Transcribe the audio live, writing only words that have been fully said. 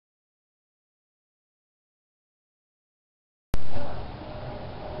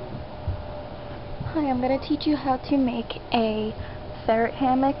Hi, I'm going to teach you how to make a ferret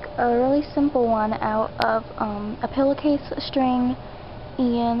hammock, a really simple one out of a pillowcase, a string,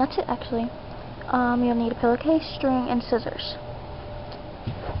 and that's it actually. You'll need a pillowcase, string, and scissors.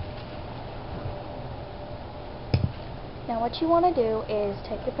 Now what you want to do is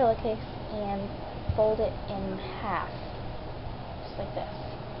take your pillowcase and fold it in half, just like this.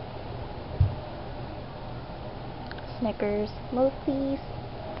 Snickers, move please.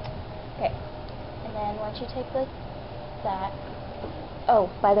 Okay. And then once you take that, oh,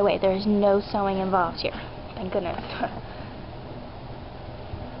 by the way, there's no sewing involved here. Thank goodness.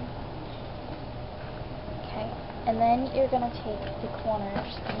 Okay, and then you're going to take the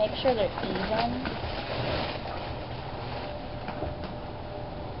corners and make sure they're even.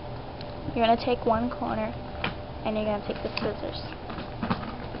 You're going to take one corner and you're going to take the scissors.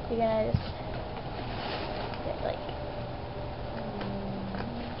 You're going to just get like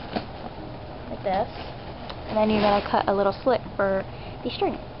this, and then you're going to cut a little slit for the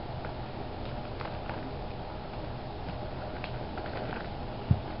string.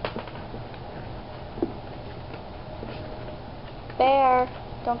 Bear,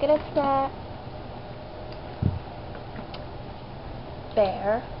 don't get upset.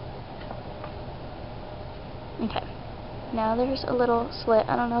 Bear. Okay, now there's a little slit.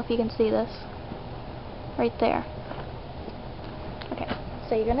 I don't know if you can see this. Right there. Okay,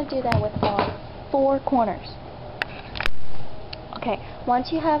 so you're going to do that with all 4 corners. Okay, once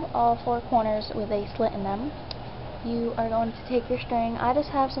you have all 4 corners with a slit in them, you are going to take your string. I just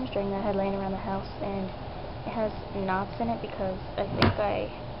have some string that I had laying around the house, and it has knots in it because I think I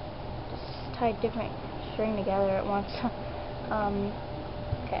just tied different string together at once.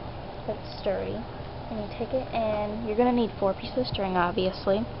 Okay, that's sturdy. And you take it, and you're going to need 4 pieces of string,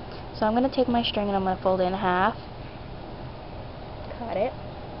 obviously. So I'm going to take my string and I'm going to fold it in half. Cut it.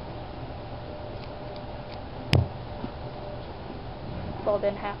 Fold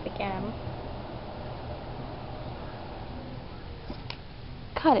in half again.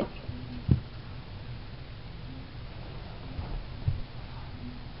 Cut it.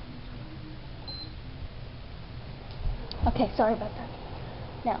 Okay, sorry about that.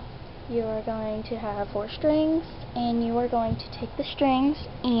 Now, you are going to have 4 strings, and you are going to take the strings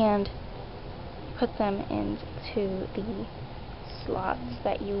and put them into the slots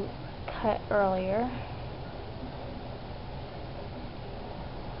that you cut earlier.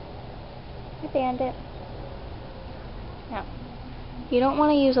 Hi, Bandit. Now, you don't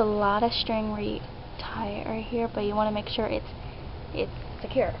want to use a lot of string where you tie it right here, but you want to make sure it's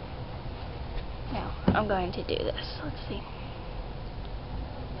secure. Now, I'm going to do this. Let's see.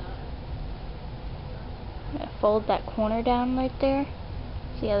 I'm going to fold that corner down right there.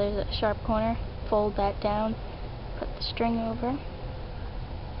 See how there's a sharp corner? Fold that down, put the string over,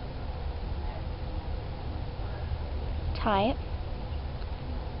 tie it.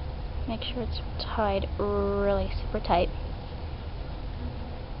 Make sure it's tied really super tight.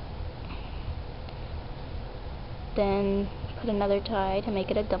 Then put another tie to make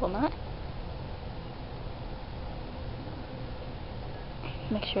it a double knot.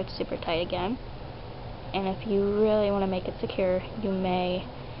 Make sure it's super tight again. And if you really want to make it secure, you may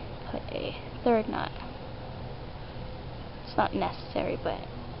put a 3rd knot. It's not necessary, but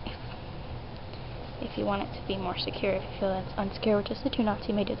if you want it to be more secure, if you feel that's unsecure with just the 2 knots,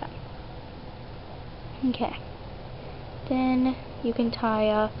 you may do that. Okay. Then you can tie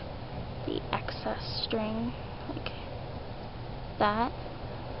up the excess string like that.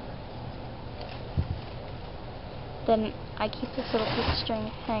 Then I keep this little piece of string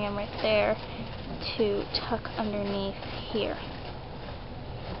hanging right there to tuck underneath here.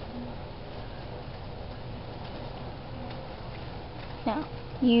 Now,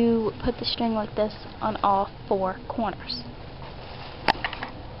 you put the string like this on all 4 corners.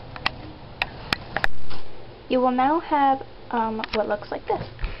 You will now have what looks like this.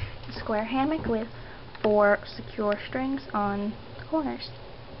 A square hammock with 4 secure strings on the corners.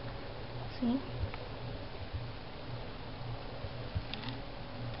 See?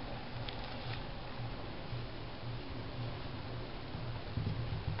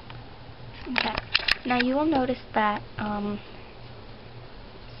 Okay. Now you will notice that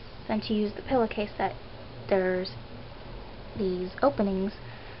since you use the pillowcase, that there's these openings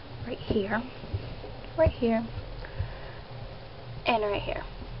right here, and right here.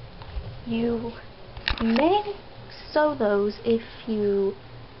 You may sew those if you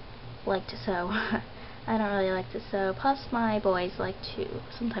like to sew. I don't really like to sew, plus my boys like to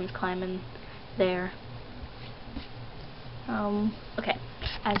sometimes climb in there. Okay,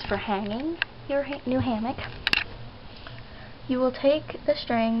 as for hanging your new hammock, you will take the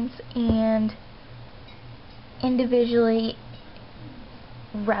strings and individually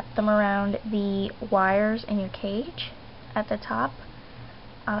wrap them around the wires in your cage at the top.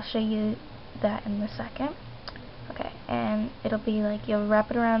 I'll show you that in a second. Okay, and it'll be like you'll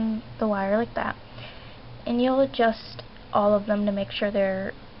wrap it around the wire like that, and you'll adjust all of them to make sure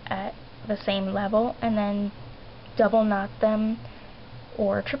they're at the same level, and then double knot them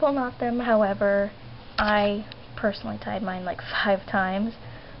or triple knot them. However, I personally tied mine like 5 times,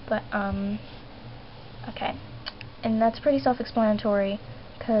 but okay, and that's pretty self-explanatory,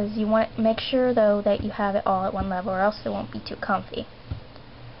 because you want make sure though that you have it all at one level, or else it won't be too comfy.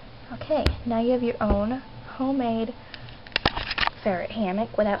 Okay, now you have your own homemade ferret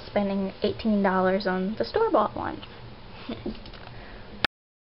hammock without spending $18 on the store-bought one.